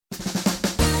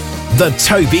The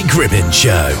Toby Gribbin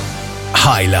Show.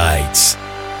 Highlights.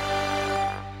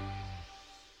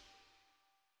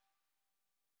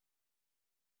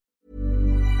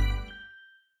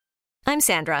 I'm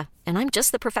Sandra, and I'm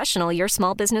just the professional your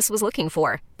small business was looking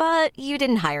for. But you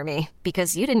didn't hire me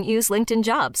because you didn't use LinkedIn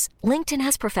Jobs. LinkedIn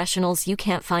has professionals you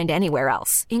can't find anywhere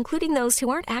else, including those who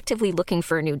aren't actively looking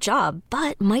for a new job,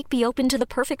 but might be open to the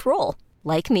perfect role,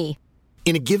 like me.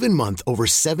 In a given month, over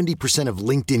 70% of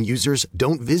LinkedIn users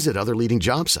don't visit other leading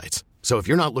job sites. So if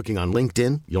you're not looking on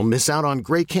LinkedIn, you'll miss out on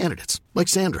great candidates like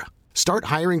Sandra. Start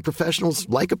hiring professionals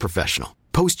like a professional.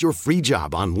 Post your free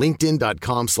job on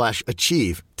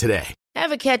linkedin.com/achieve today.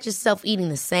 Ever catch yourself eating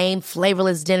the same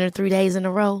flavorless dinner 3 days in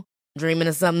a row? Dreaming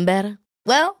of something better?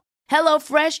 Well,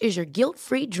 HelloFresh is your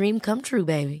guilt-free dream come true,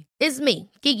 baby. It's me,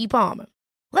 Keke Palmer.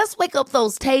 Let's wake up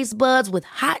those taste buds with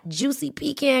hot, juicy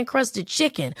pecan-crusted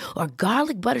chicken or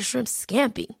garlic butter shrimp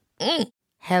scampi.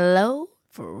 Hello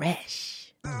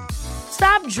Fresh.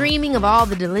 Stop dreaming of all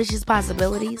the delicious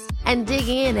possibilities and dig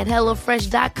in at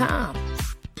HelloFresh.com.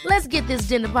 Let's get this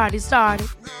dinner party started.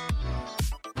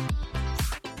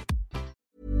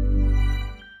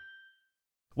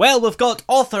 Well, we've got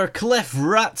author Cliff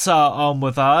Ratza on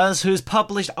with us, who's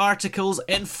published articles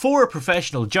in 4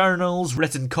 professional journals,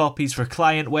 written copies for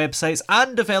client websites,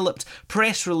 and developed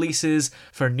press releases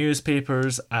for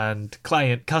newspapers and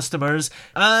client customers.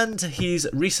 And he's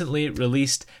recently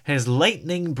released his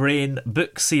Lightning Brain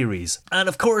book series. And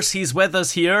of course, he's with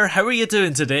us here. How are you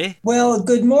doing today? Well,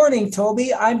 good morning,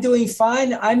 Toby. I'm doing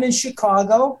fine. I'm in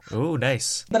Chicago. Oh,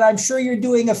 nice. But I'm sure you're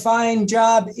doing a fine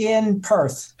job in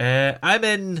Perth. I'm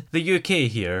in the UK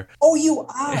here. Oh, you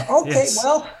are? Okay, Yes.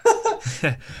 well.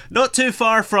 Not too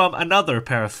far from another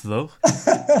Perth, though.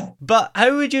 But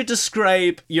how would you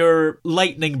describe your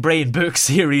Lightning Brain book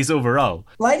series overall?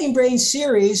 Lightning Brain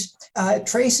series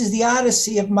traces the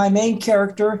odyssey of my main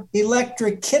character,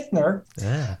 Electric Kittner.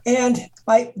 Yeah. And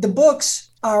the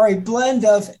books are a blend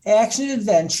of action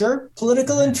adventure,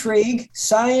 political intrigue,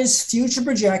 science, future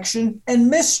projection, and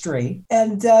mystery.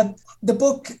 And the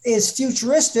book is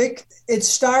futuristic. It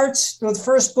starts, the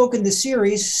first book in the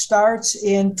series starts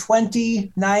in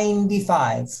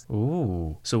 2095.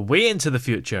 Ooh, so way into the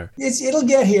future. It'll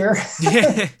get here.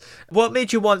 What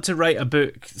made you want to write a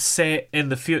book set in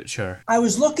the future? I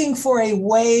was looking for a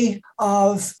way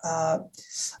of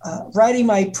writing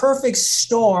my perfect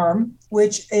storm,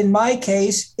 which in my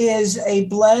case is a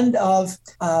blend of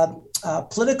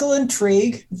political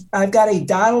intrigue. I've got a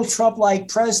Donald Trump-like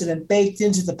president baked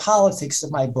into the politics of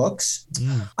my books.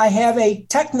 I have a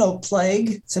techno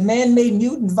plague. It's a man-made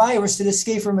mutant virus that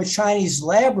escaped from a Chinese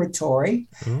laboratory.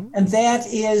 And that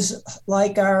is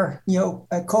like our,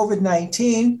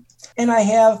 COVID-19. And I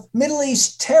have Middle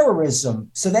East terrorism.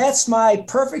 So that's my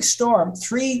perfect storm.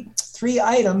 Three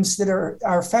items that are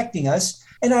affecting us.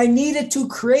 And I needed to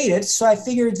create it, so I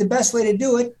figured the best way to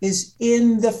do it is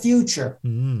in the future.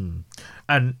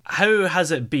 And how has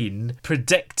it been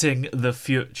predicting the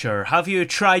future? Have you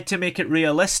tried to make it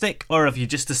realistic, or have you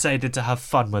just decided to have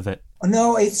fun with it?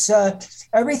 No, it's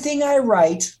everything I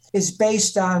write is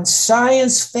based on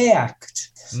science fact.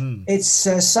 It's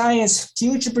science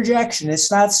future projection.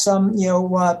 It's not some,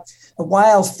 a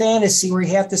wild fantasy where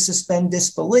you have to suspend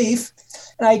disbelief.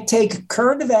 And I take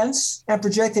current events and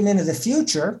project them into the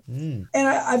future. And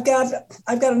I've got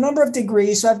a number of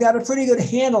degrees, so I've got a pretty good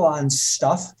handle on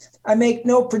stuff. I make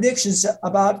no predictions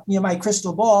about my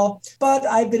crystal ball, but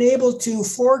I've been able to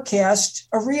forecast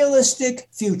a realistic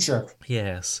future.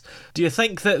 Yes. Do you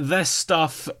think that this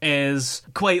stuff is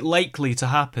quite likely to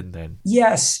happen then?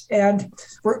 Yes, and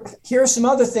here are some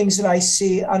other things that I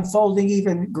see unfolding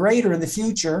even greater in the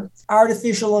future.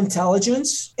 Artificial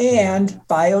intelligence and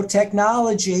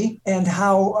biotechnology, and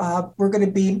how we're going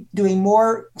to be doing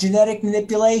more genetic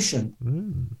manipulation.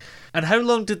 And how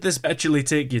long did this actually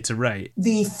take you to write?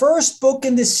 The first book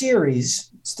in the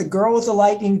series, it's The Girl with the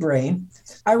Lightning Brain.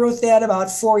 I wrote that about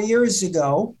 4 years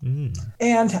ago.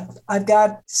 And I've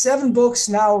got 7 books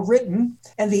now written,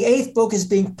 and the 8th book is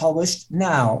being published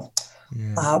now.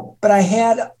 But I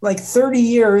had like 30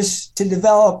 years to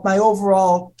develop my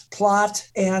overall plot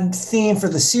and theme for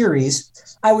the series.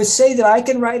 I would say that I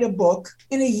can write a book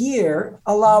in a year,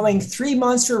 allowing 3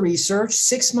 months for research,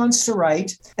 6 months to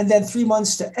write, and then 3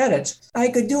 months to edit. I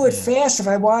could do it faster if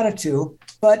I wanted to,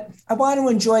 but I want to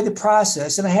enjoy the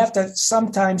process, and I have to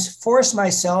sometimes force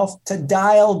myself to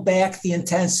dial back the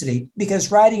intensity because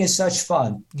writing is such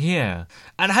fun. Yeah.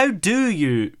 And how do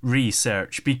you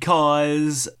research?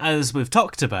 Because, as we've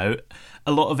talked about,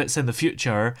 a lot of it's in the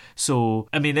future. So,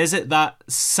 I mean, is it that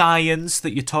science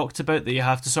that you talked about that you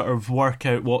have to sort of work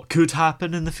out what could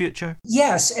happen in the future?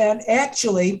 Yes, and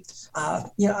actually,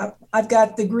 I've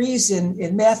got degrees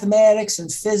in mathematics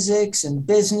and physics and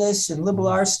business and liberal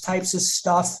arts types of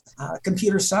stuff,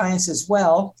 computer science as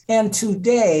well. And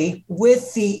today,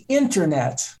 with the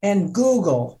internet and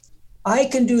Google, I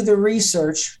can do the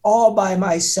research all by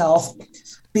myself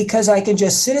because I can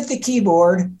just sit at the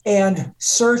keyboard and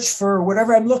search for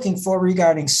whatever I'm looking for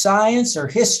regarding science or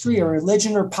history or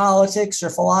religion or politics or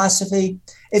philosophy.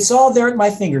 It's all there at my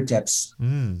fingertips.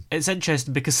 It's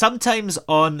interesting because sometimes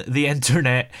on the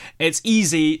internet, it's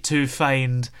easy to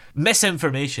find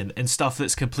misinformation and stuff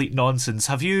that's complete nonsense.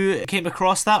 Have you came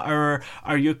across that, or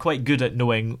are you quite good at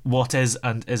knowing what is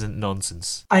and isn't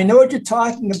nonsense? I know what you're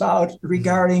talking about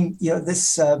regarding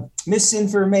this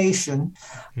misinformation,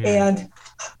 and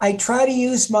I try to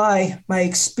use my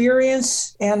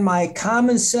experience and my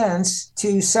common sense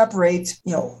to separate,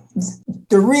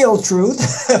 the real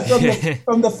truth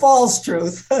from the false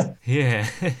truth.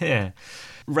 Yeah.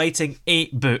 Writing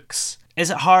 8 books. Is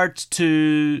it hard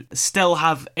to still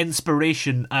have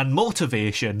inspiration and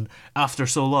motivation after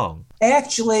so long?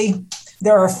 Actually,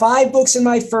 there are 5 books in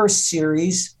my first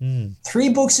series, 3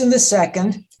 books in the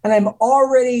second, and I'm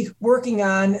already working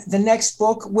on the next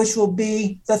book, which will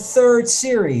be the 3rd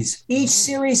series. Each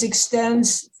series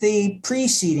extends the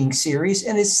preceding series,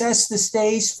 and it sets the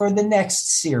stage for the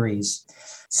next series.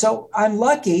 So I'm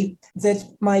lucky that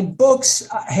my books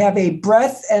have a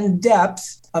breadth and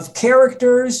depth of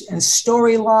characters and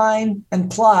storyline and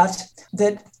plot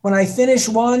that when I finish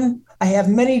one, I have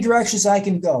many directions I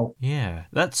can go. Yeah,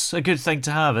 that's a good thing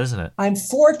to have, isn't it? I'm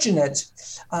fortunate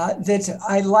that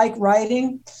I like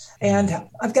writing, and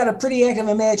I've got a pretty active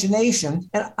imagination,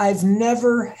 and I've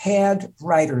never had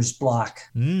writer's block.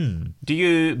 Do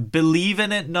you believe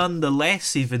in it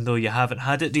nonetheless, even though you haven't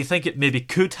had it? Do you think it maybe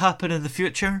could happen in the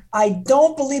future? I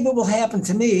don't believe it will happen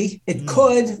to me. It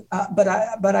could, but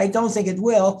I don't think it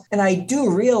will. And I do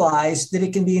realize that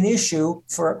it can be an issue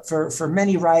for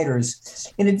many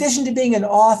writers. In addition to being an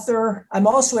author, I'm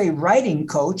also a writing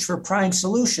coach for Prime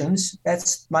Solutions.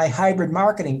 That's my hybrid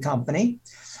marketing company.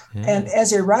 Yeah. And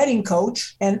as a writing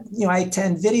coach, and I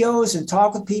attend videos and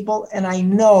talk with people, and I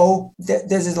know that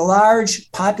there's a large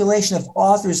population of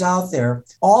authors out there,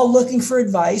 all looking for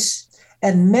advice,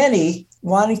 and many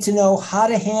wanting to know how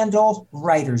to handle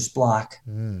writer's block.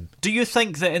 Do you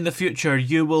think that in the future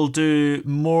you will do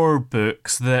more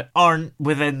books that aren't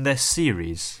within this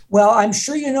series? Well, I'm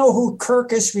sure you know who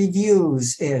Kirkus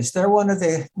Reviews is. They're one of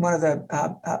the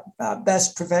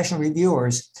best professional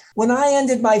reviewers. When I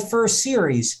ended my first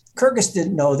series, Kirkus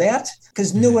didn't know that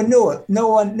because no one knew it. No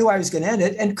one knew I was going to end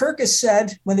it. And Kirkus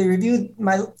said when they reviewed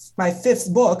my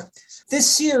 5th book, this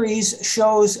series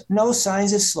shows no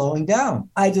signs of slowing down.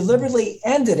 I deliberately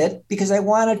ended it because I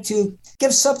wanted to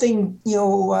give something,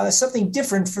 something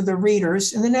different for the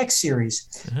readers in the next series.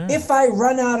 If I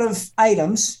run out of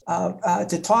items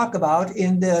to talk about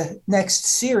in the next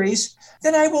series,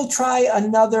 then I will try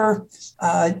another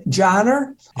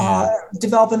genre,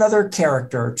 develop another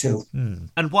character or two.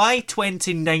 And why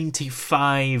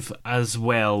 2095 as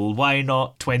well? Why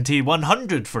not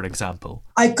 2100, for example?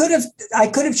 I could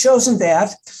have chosen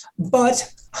that,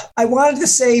 but I wanted to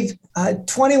save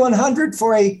 2100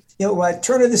 for a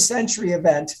turn of the century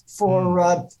event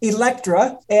for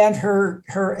Electra and her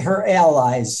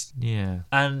allies. Yeah.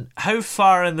 And how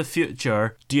far in the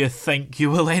future do you think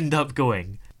you will end up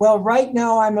going? Well, right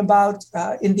now I'm about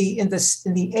in the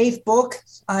 8th book.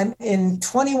 I'm in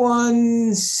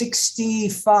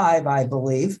 2165, I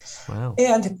believe. Wow.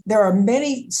 And there are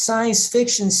many science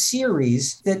fiction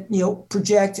series that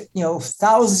project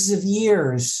thousands of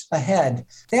years ahead.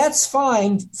 That's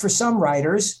fine for some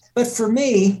writers, but for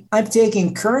me, I'm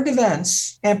taking current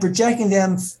events and projecting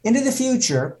them into the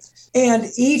future.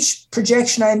 And each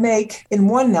projection I make in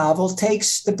one novel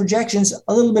takes the projections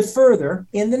a little bit further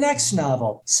in the next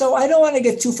novel. So I don't want to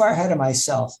get too far ahead of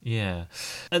myself. Yeah.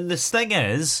 And this thing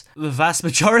is, the vast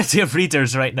majority of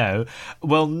readers right now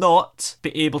will not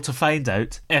be able to find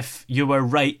out if you were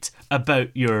right about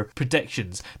your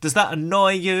predictions. Does that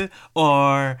annoy you,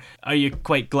 or are you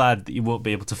quite glad that you won't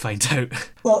be able to find out?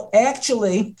 Well,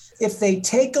 actually, if they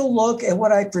take a look at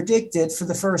what I predicted for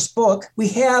the first book, we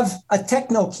have a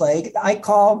technoplague. I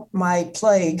call my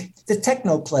plague the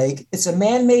technoplague. It's a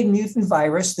man-made mutant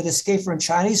virus that escaped from a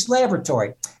Chinese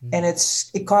laboratory, and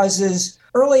it causes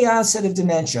early onset of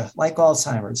dementia, like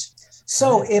Alzheimer's.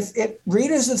 So if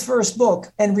readers of the first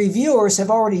book and reviewers have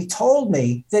already told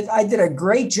me that I did a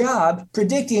great job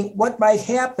predicting what might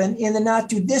happen in the not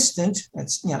too distant,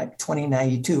 that's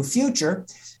 2092 future,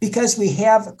 because we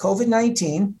have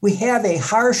COVID-19, we have a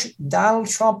harsh Donald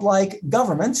Trump-like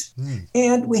government,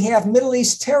 and we have Middle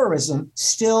East terrorism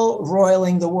still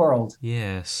roiling the world.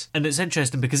 Yes. And it's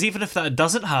interesting because even if that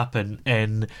doesn't happen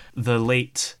in the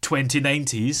late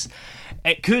 2090s,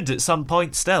 it could at some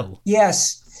point still.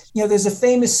 Yes. There's a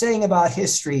famous saying about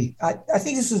history. I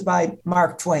think this was by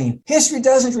Mark Twain. History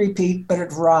doesn't repeat, but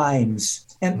it rhymes.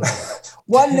 And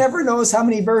one never knows how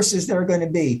many verses there are going to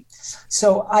be.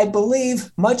 So I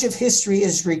believe much of history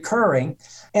is recurring.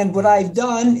 And what I've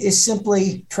done is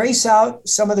simply trace out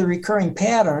some of the recurring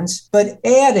patterns, but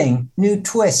adding new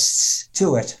twists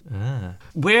to it.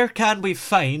 Where can we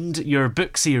find your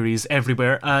book series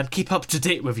everywhere and keep up to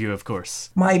date with you, of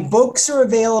course? My books are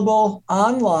available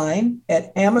online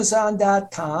at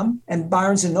Amazon.com and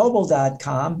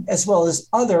BarnesandNoble.com, as well as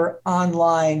other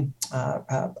online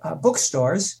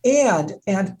bookstores.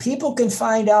 And people can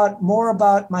find out more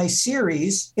about my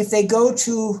series if they go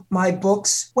to my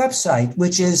book's website,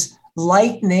 which is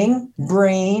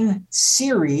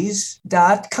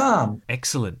lightningbrainseries.com.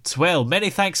 Excellent. Well, many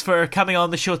thanks for coming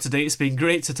on the show today. It's been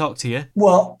great to talk to you.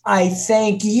 Well, I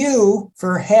thank you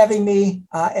for having me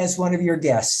as one of your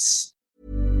guests.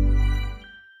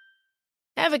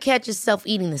 Ever catch yourself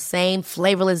eating the same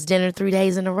flavorless dinner 3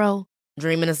 days in a row?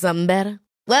 Dreaming of something better?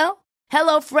 Well,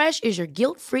 HelloFresh is your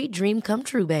guilt-free dream come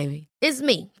true, baby. It's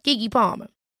me, Keke Palmer.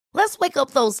 Let's wake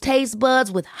up those taste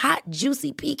buds with hot,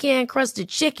 juicy pecan-crusted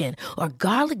chicken or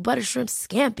garlic butter shrimp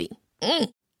scampi.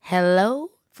 Hello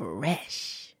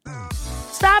Fresh.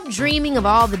 Stop dreaming of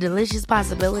all the delicious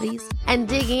possibilities and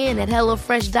dig in at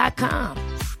HelloFresh.com.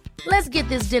 Let's get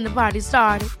this dinner party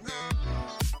started.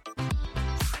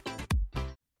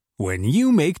 When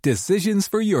you make decisions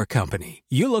for your company,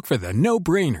 you look for the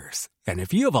no-brainers. And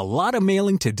if you have a lot of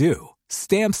mailing to do,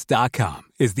 Stamps.com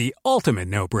is the ultimate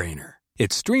no-brainer.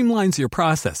 It streamlines your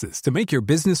processes to make your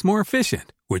business more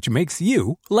efficient, which makes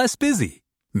you less busy.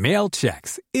 Mail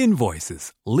checks,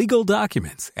 invoices, legal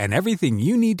documents, and everything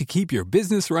you need to keep your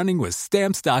business running with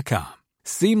Stamps.com.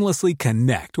 Seamlessly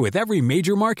connect with every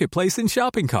major marketplace and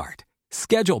shopping cart.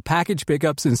 Schedule package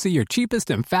pickups and see your cheapest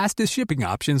and fastest shipping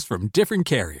options from different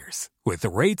carriers, with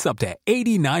rates up to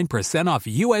 89% off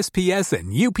USPS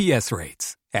and UPS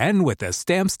rates. And with the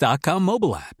Stamps.com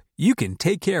mobile app, you can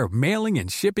take care of mailing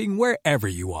and shipping wherever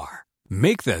you are.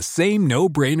 Make the same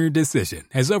no-brainer decision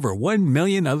as over 1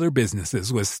 million other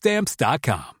businesses with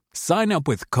Stamps.com. Sign up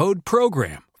with code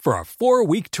PROGRAM for a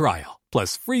 4-week trial,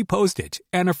 plus free postage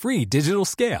and a free digital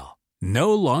scale.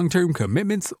 No long-term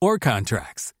commitments or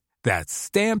contracts. That's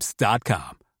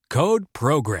Stamps.com. Code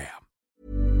PROGRAM.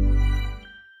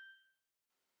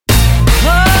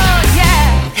 Oh,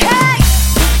 yeah. Hey!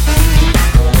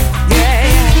 Yeah,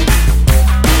 yeah.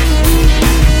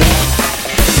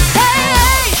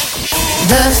 Hey!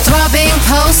 The throbbing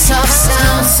pulse of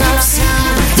sound.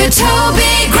 The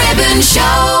Toby Gribbon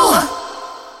Show.